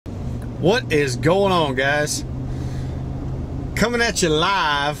What is going on, guys? Coming at you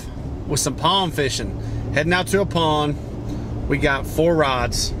live with some pond fishing. Heading out to a pond. We got 4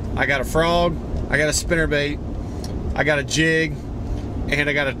 rods. I got a frog, I got a spinnerbait, I got a jig, and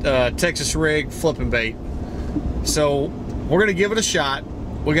I got a Texas rig flipping bait. So we're gonna give it a shot.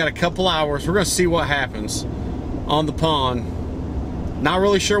 We got a couple hours. We're gonna see what happens on the pond. Not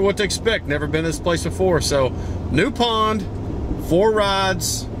really sure what to expect. Never been to this place before. So new pond, 4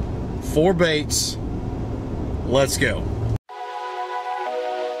 rods, 4 baits. Let's go.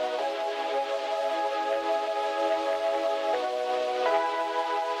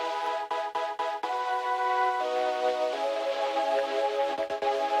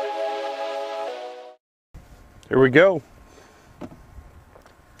 Here we go.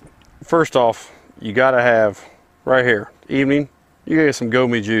 First off, you gotta have right here, evening, you gotta get some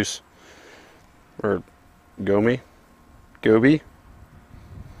Gomi juice. Or Gobi.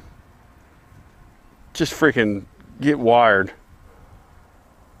 Just freaking get wired.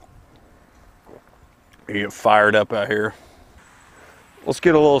 You get fired up out here. Let's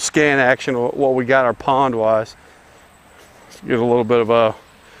get a little scan action of what we got our pond wise. Let's get a little bit of a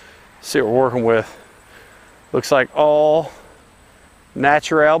see what we're working with. Looks like all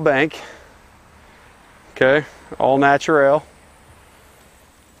natural bank. Okay, all natural.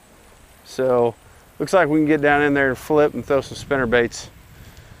 So looks like we can get down in there and flip and throw some spinner baits.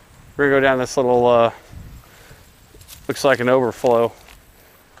 We're gonna go down this little looks like an overflow.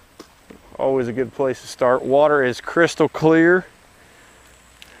 Always a good place to start. Water is crystal clear.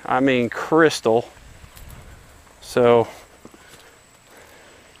 I mean crystal. So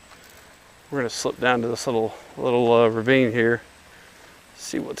we're gonna slip down to this little ravine here.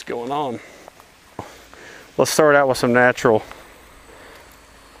 See what's going on. Let's start out with some natural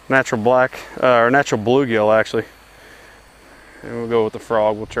black or natural bluegill actually, and we'll go with the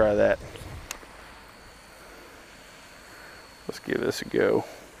frog. We'll try that. Let's give this a go.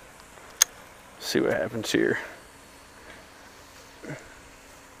 See what happens here.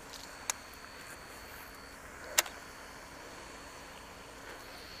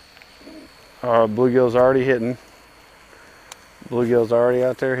 Bluegill's already hitting. Bluegill's already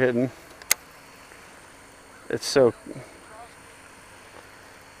out there hitting. It's so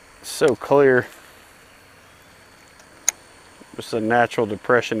clear. Just a natural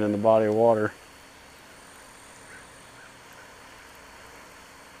depression in the body of water.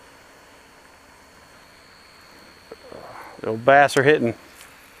 The old bass are hitting.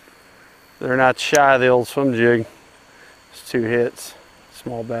 They're not shy of the old swim jig. It's 2 hits.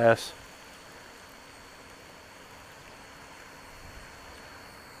 Small bass.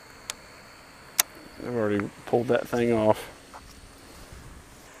 I've already pulled that thing off.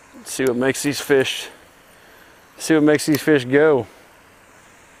 Let's see what makes these fish. See what makes these fish go.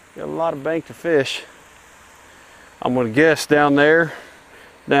 Got a lot of bank to fish. I'm gonna guess down there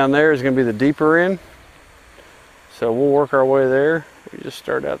is gonna be the deeper end. So we'll work our way there. We just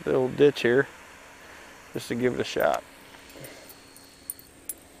start out the little ditch here, just to give it a shot.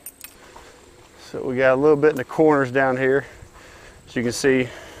 So we got a little bit in the corners down here. As you can see,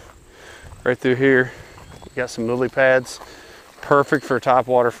 right through here, we got some lily pads. Perfect for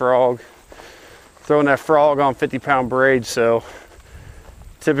topwater frog. Throwing that frog on 50-pound braid, so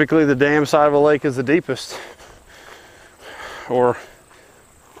typically the dam side of a lake is the deepest, or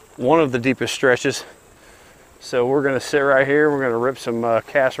one of the deepest stretches. So we're gonna sit right here. We're gonna rip some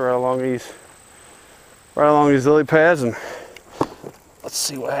casts right along these lily pads, and let's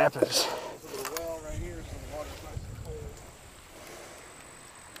see what happens.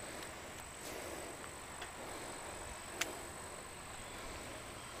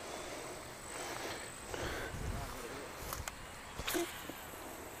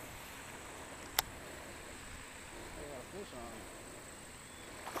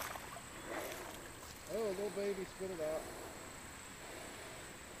 Oh, little baby, spit it out.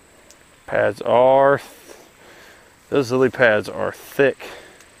 Pads are, those lily pads are thick.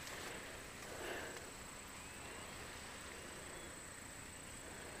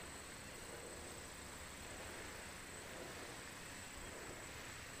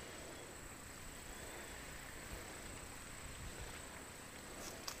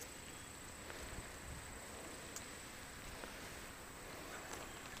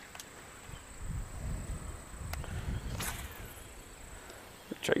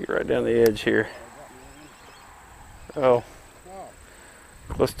 Try to get right down the edge here. Oh,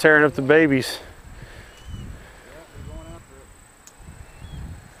 let's tearing up the babies.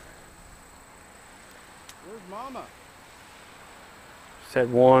 Where's Mama? Just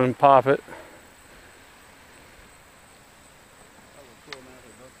had one pop it.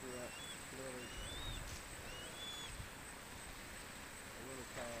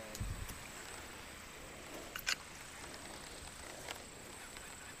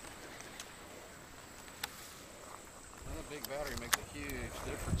 Huge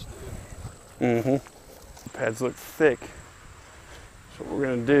difference, dude. Mm-hmm. Pads look thick. So what we're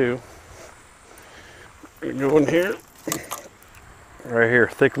gonna do, we're gonna go in here, right here,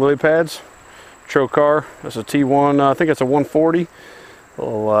 thick lily pads, Trocar. That's a T1, I think it's a 140,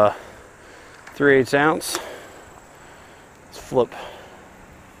 little 3/8 ounce. Let's flip.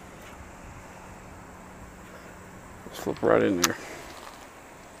 Let's flip right in there.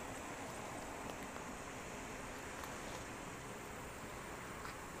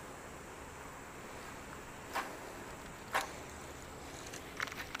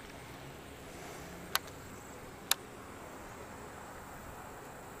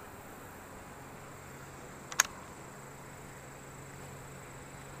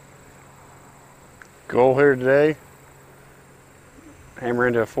 Goal here today, hammer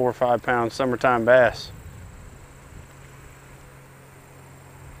into a 4 or 5 pound summertime bass.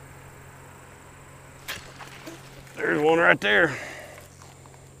 There's one right there.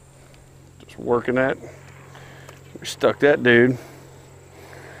 Just working that. We stuck that dude.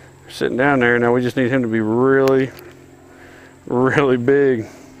 Sitting down there. Now we just need him to be really, really big.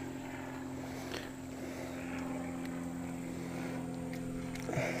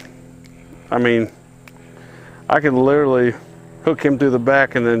 I mean, I could literally hook him through the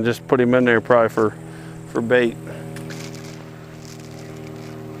back and then just put him in there probably for bait.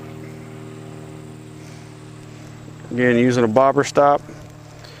 Again, using a bobber stop,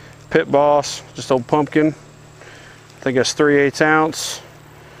 Pit Boss, just old pumpkin. I think that's 3/8 ounce.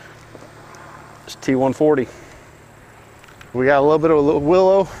 It's T140. We got a little bit of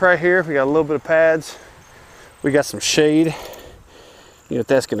willow right here. We got a little bit of pads. We got some shade. You know what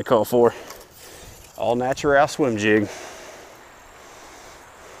that's gonna call for? All natural swim jig.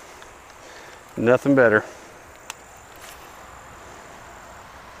 Nothing better.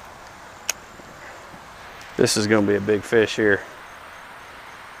 This is going to be a big fish here.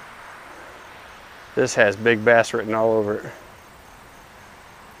 This has big bass written all over it.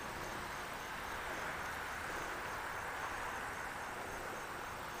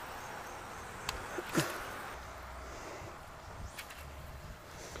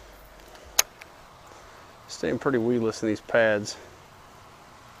 Staying pretty weedless in these pads.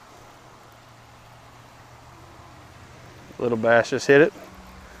 Little bass just hit it.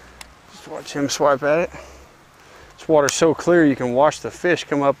 Just watch him swipe at it. This water's so clear you can watch the fish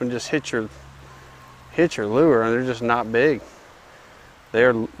come up and just hit your lure, and they're just not big.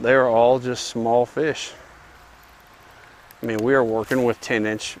 They're all just small fish. I mean, we are working with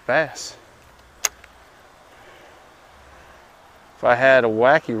 10-inch bass. If I had a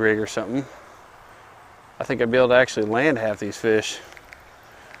wacky rig or something, I think I'd be able to actually land half these fish.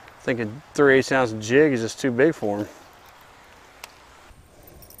 I think a 3/8 ounce jig is just too big for them.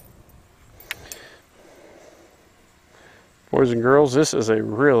 Boys and girls, this is a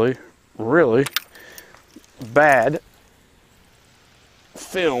really, really bad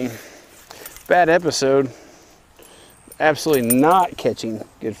film, bad episode. Absolutely not catching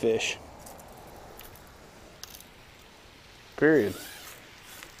good fish. Period.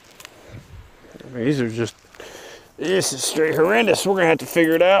 I mean, these are just, this is straight horrendous. We're gonna have to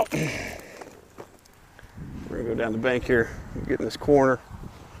figure it out. We're gonna go down the bank here, get in this corner,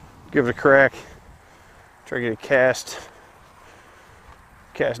 give it a crack, try to get a cast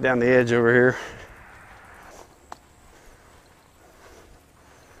down the edge over here.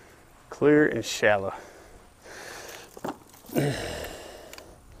 Clear and shallow. Let's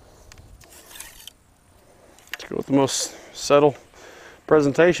go with the most subtle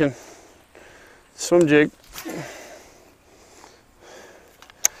presentation. Swim jig.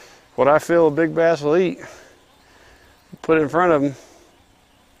 What I feel a big bass will eat. Put it in front of him.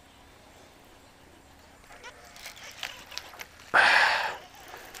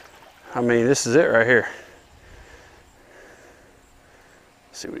 I mean, this is it right here.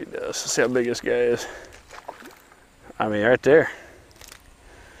 Let's see what he does. Let's see how big this guy is. I mean, right there.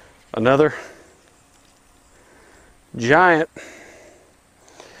 Another giant.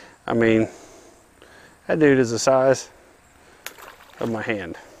 I mean, that dude is the size of my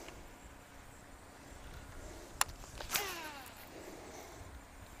hand.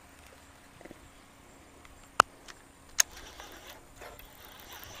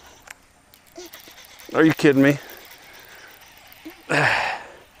 Are you kidding me?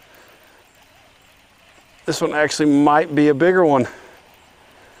 This one actually might be a bigger one.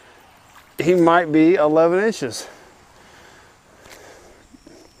 He might be 11 inches.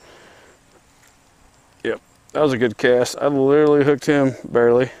 Yep, that was a good cast. I literally hooked him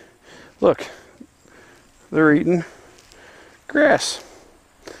barely. Look, they're eating grass.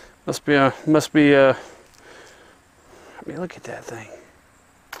 Must be I mean, look at that thing.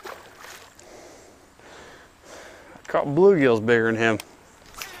 I caught bluegills bigger than him.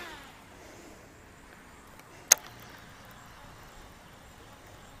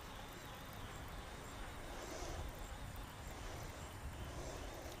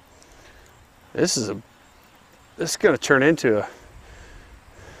 This is going to turn into a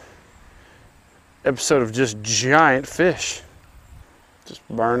episode of just giant fish. Just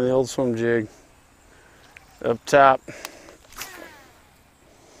burning the old swim jig up top.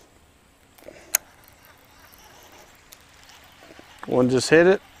 One just hit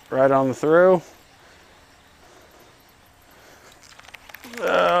it right on the throw.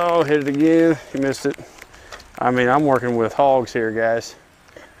 Oh, hit it again. He missed it. I mean, I'm working with hogs here, guys.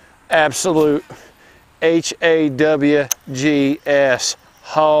 Absolute HAWGS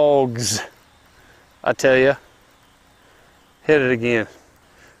hogs. I tell you. Hit it again.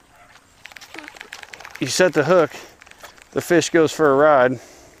 You set the hook, the fish goes for a ride.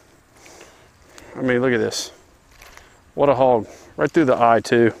 I mean, look at this. What a hog. Right through the eye,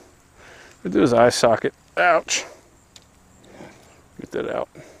 too. Right through his eye socket. Ouch. Get that out.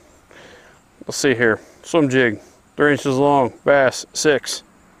 Let's see here. Swim jig, 3 inches long, bass, 6.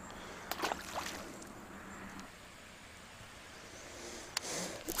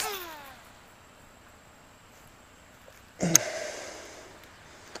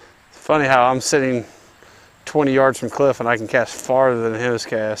 Funny how I'm sitting 20 yards from Cliff and I can cast farther than his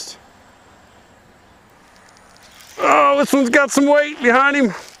cast. Oh, this one's got some weight behind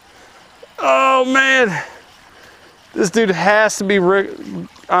him. Oh man, this dude has to be,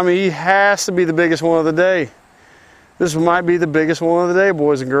 I mean, he has to be the biggest one of the day. This might be the biggest one of the day,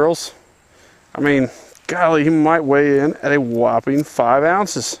 boys and girls. I mean, golly, he might weigh in at a whopping 5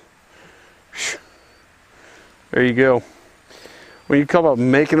 ounces. There you go. When you talk about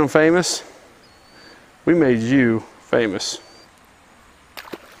making them famous, we made you famous.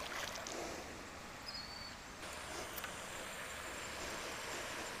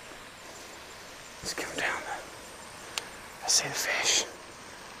 Let's get him down. I see the fish.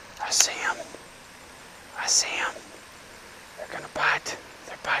 I see him. I see him. They're gonna bite.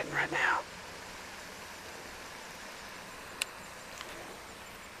 They're biting right now.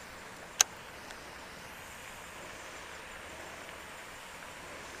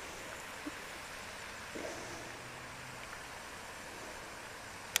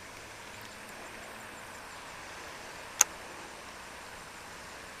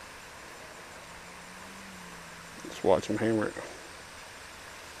 Watch him hammer it.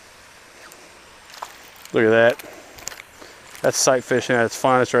 Look at that. That's sight fishing at its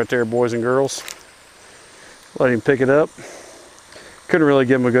finest right there, boys and girls. Let him pick it up. Couldn't really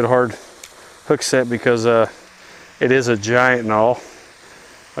give him a good hard hook set because it is a giant and all.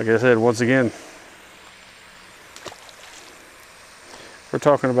 Like I said, once again, we're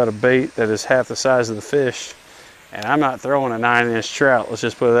talking about a bait that is half the size of the fish, and I'm not throwing a 9-inch trout, let's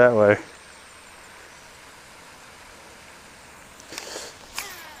just put it that way.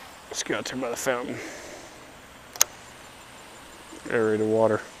 Let's go out there by the fountain. Aerated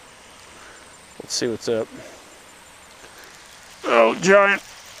water. Let's see what's up. Oh, giant.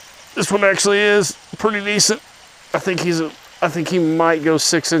 This one actually is pretty decent. I think he might go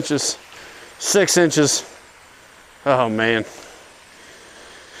 6 inches. 6 inches. Oh man.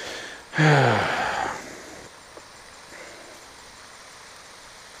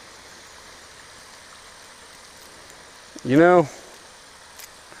 You know,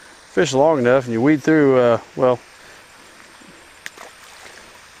 fish long enough and you weed through, well,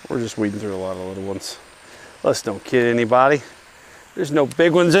 we're just weeding through a lot of little ones. Let's don't kid anybody. There's no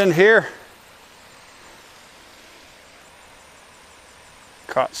big ones in here.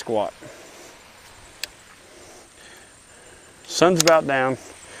 Caught squat. Sun's about down.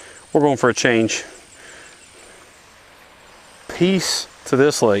 We're going for a change. Peace to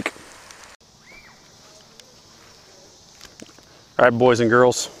this lake. All right, boys and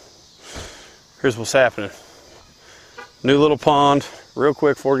girls. Here's what's happening. New little pond, real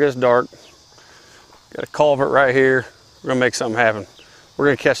quick before it gets dark. Got a culvert right here. We're gonna make something happen. We're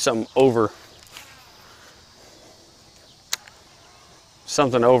gonna catch something over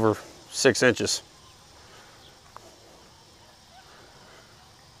 6 inches.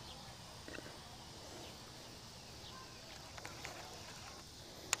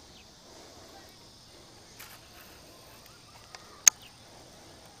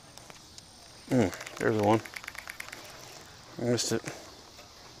 There's one. I missed it.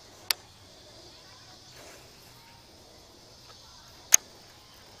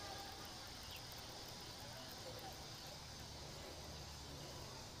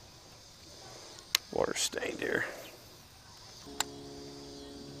 Water stained here.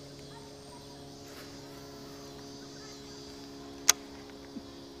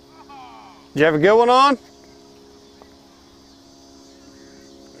 Did you have a good one on?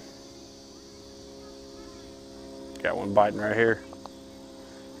 Got one biting right here.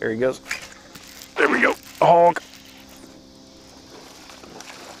 There he goes. There we go. Honk.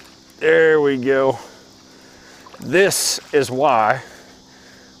 There we go. This is why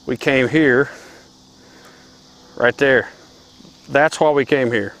we came here. Right there. That's why we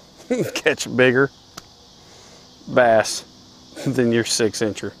came here. Catch bigger bass than your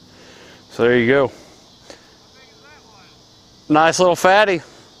 6-incher. So there you go. Nice little fatty.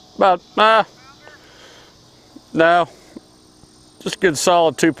 About, no. Just a good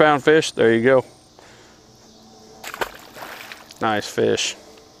solid 2-pound fish. There you go. Nice fish.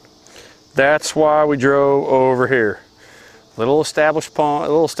 That's why we drove over here. Little established pond, a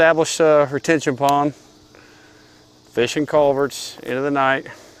little established retention pond. Fishing culverts into the night.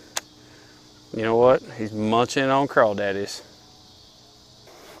 You know what? He's munching on crawdaddies.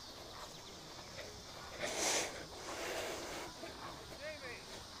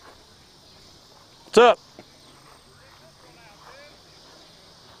 What's up?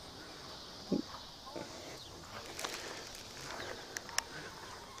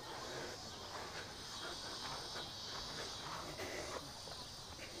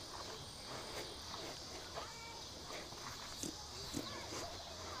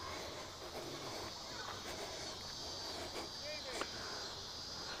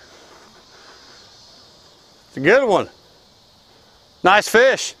 It's a good one. Nice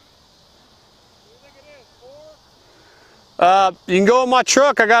fish. You can go in my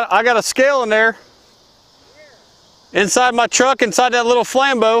truck. I got a scale in there. Inside my truck, inside that little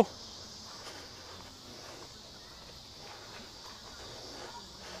flambeau.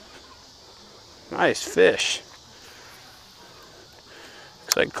 Nice fish.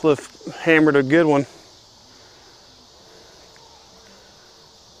 Looks like Cliff hammered a good one.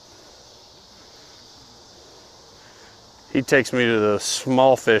 He takes me to the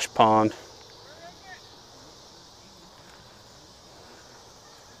small fish pond.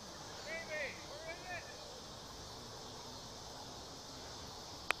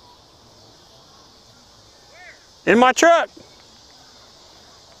 In my truck.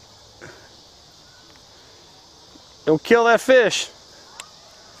 Don't kill that fish.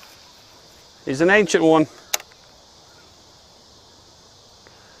 He's an ancient one.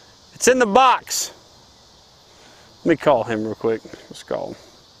 It's in the box. Let me call him real quick. Let's call him.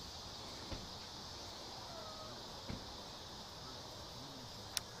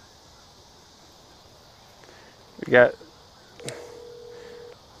 We got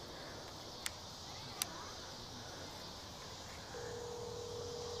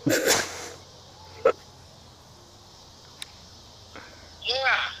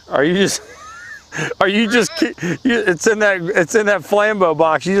Are you just it's in that flambeau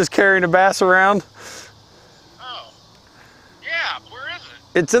box. You just carrying the bass around? Oh. Yeah, where is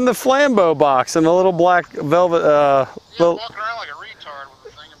it? It's in the flambeau box in a little black velvet Walking around like a retard with the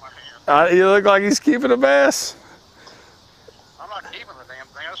thing in my hand. You look like he's keeping a bass. I'm not keeping the damn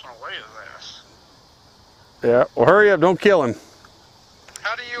thing, I just want to weigh his ass. Yeah, well hurry up, don't kill him.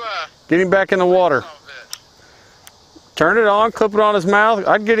 How do you Get him back in the water. Turn it on, clip it on his mouth.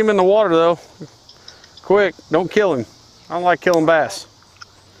 I'd get him in the water though. Quick, don't kill him. I don't like killing bass.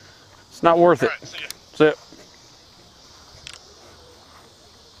 It's not worth it. See ya. That's it.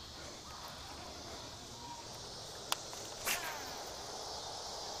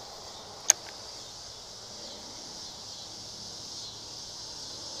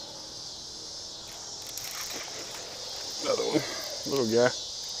 Another one, little guy.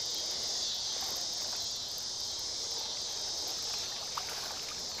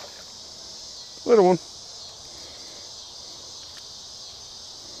 Little one.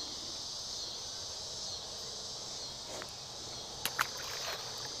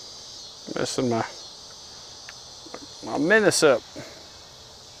 Messing my menace up.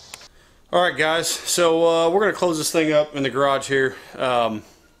 All right, guys. So we're gonna close this thing up in the garage here.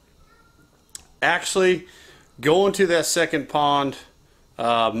 Actually, going to that second pond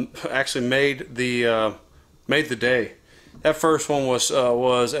actually made the day. That first one was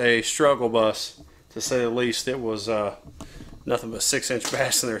a struggle bus, to say the least. It was nothing but 6-inch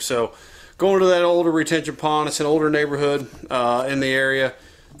bass in there. So going to that older retention pond, it's an older neighborhood in the area.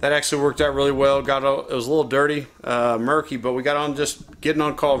 That actually worked out really well. It was a little dirty, murky, but we got on just getting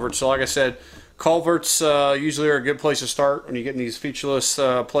on culverts. So like I said, culverts usually are a good place to start when you get in these featureless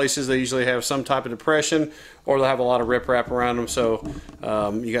places. They usually have some type of depression, or they'll have a lot of riprap around them. So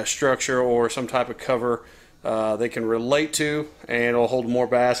you got structure or some type of cover they can relate to, and it'll hold more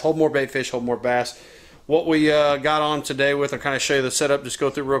bass, hold more bait fish, hold more bass. what we got on today with. I'll kind of show you the setup, just go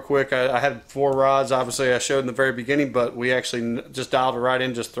through real quick. I had 4 rods, obviously I showed in the very beginning, but we actually just dialed it right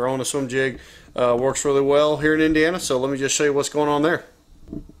in, just throwing a swim jig. Works really well here in Indiana, so let me just show you what's going on there.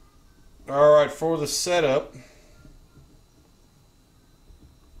 Alright, for the setup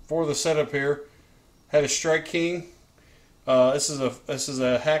here, had a Strike King. This is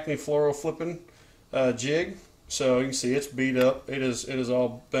a Hackney fluoro flipping jig. So you can see it's beat up. It is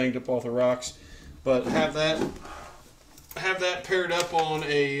all banged up off the rocks. But have that paired up on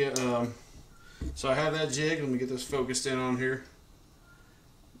a. So I have that jig. Let me get this focused in on here.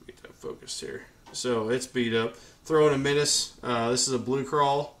 Get that focused here. So it's beat up. Throwing a Menace. This is a Blue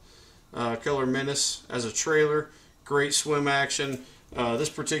Crawl color Menace as a trailer. Great swim action. This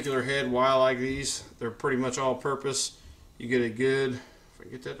particular head, while I like these, they're pretty much all purpose. You get a good. If I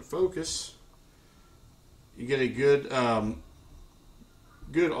get that to focus. You get a good,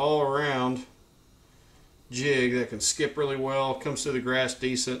 good all-around jig that can skip really well, comes through the grass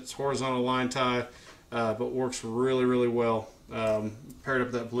decent. It's horizontal line tie, but works really, really well. Paired up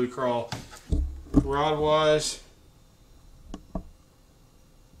with that Blue Crawl. Rod-wise,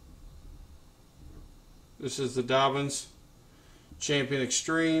 this is the Dobyns Champion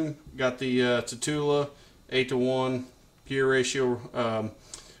Extreme. Got the Tatula 8-to-1 gear ratio.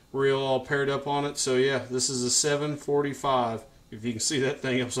 Reel all paired up on it. So yeah, this is a 745. If you can see that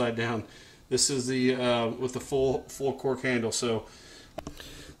thing upside down, this is the with the full cork handle. So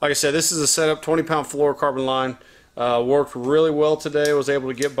like I said, this is a setup 20-pound fluorocarbon line. Worked really well today. Was able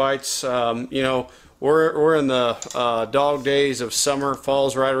to get bites. You know, we're in the dog days of summer.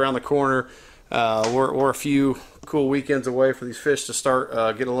 Fall's right around the corner. We're a few cool weekends away for these fish to start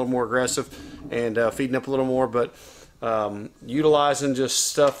getting a little more aggressive and feeding up a little more, but utilizing just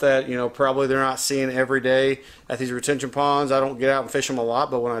stuff that, you know, probably they're not seeing every day at these retention ponds. I don't get out and fish them a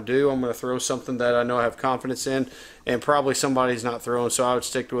lot, but when I do, I'm going to throw something that I know I have confidence in, and probably somebody's not throwing, so I would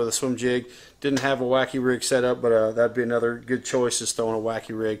stick with a swim jig. Didn't have a wacky rig set up, but that'd be another good choice, is throwing a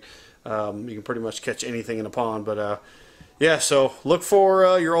wacky rig. You can pretty much catch anything in a pond, but yeah, so look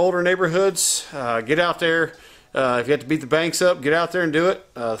for your older neighborhoods. Get out there. If you have to beat the banks up, get out there and do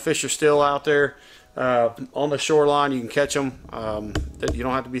it. The fish are still out there. On the shoreline, you can catch them. You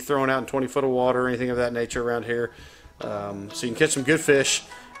don't have to be thrown out in 20 foot of water or anything of that nature around here. So you can catch some good fish.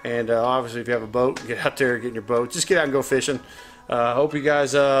 And obviously, if you have a boat, get out there and get in your boat. Just get out and go fishing. I hope you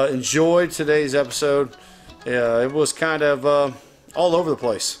guys enjoyed today's episode. It was kind of all over the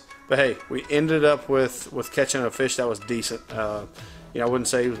place. But hey, we ended up with catching a fish that was decent. You know, I wouldn't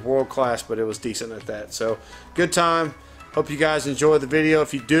say it was world class, but it was decent at that. So good time. Hope you guys enjoyed the video.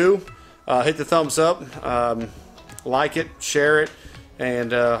 If you do, hit the thumbs up, like it, share it,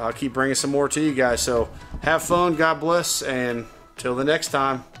 and I'll keep bringing some more to you guys. So have fun, God bless, and till the next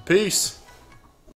time, peace.